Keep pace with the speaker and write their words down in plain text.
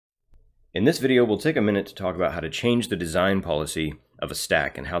In this video, we'll take a minute to talk about how to change the design policy of a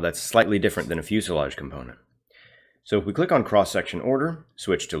stack and how that's slightly different than a fuselage component. So if we click on cross-section order,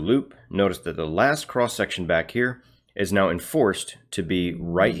 switch to loop, notice that the last cross-section back here is now enforced to be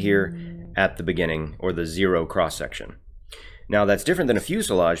right here at the beginning, or the zero cross-section. Now that's different than a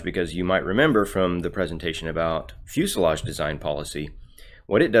fuselage because you might remember from the presentation about fuselage design policy,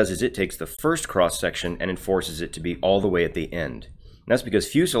 what it does is it takes the first cross-section and enforces it to be all the way at the end. And that's because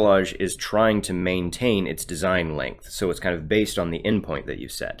fuselage is trying to maintain its design length, so it's kind of based on the endpoint that you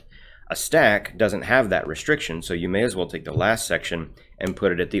set. A stack doesn't have that restriction, so you may as well take the last section and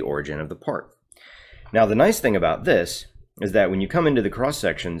put it at the origin of the part. Now the nice thing about this is that when you come into the cross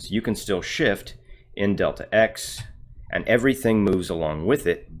sections, you can still shift in delta X and everything moves along with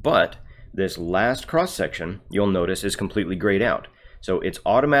it, but this last cross section you'll notice is completely grayed out. So it's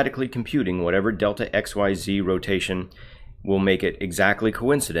automatically computing whatever delta XYZ rotation will make it exactly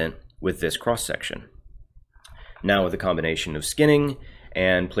coincident with this cross section. Now with a combination of skinning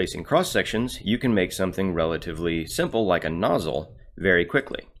and placing cross sections, you can make something relatively simple like a nozzle very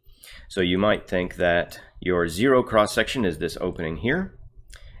quickly. So you might think that your zero cross section is this opening here,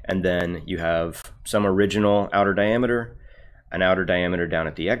 and then you have some original outer diameter, an outer diameter down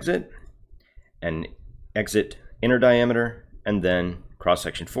at the exit, an exit inner diameter, and then cross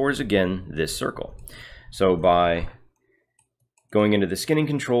section 4 is again this circle. So by going into the skinning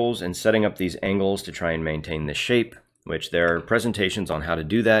controls and setting up these angles to try and maintain this shape, which there are presentations on how to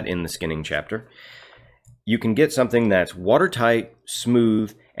do that in the skinning chapter, you can get something that's watertight,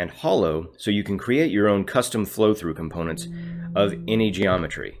 smooth, and hollow, so you can create your own custom flow-through components of any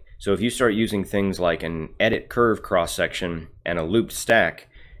geometry. So if you start using things like an edit curve cross-section and a looped stack,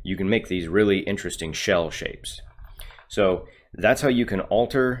 you can make these really interesting shell shapes. So that's how you can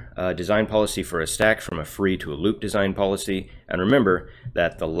alter design policy for a stack from a free to a loop design policy. And remember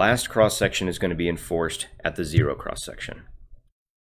that the last cross-section is going to be enforced at the zero cross-section.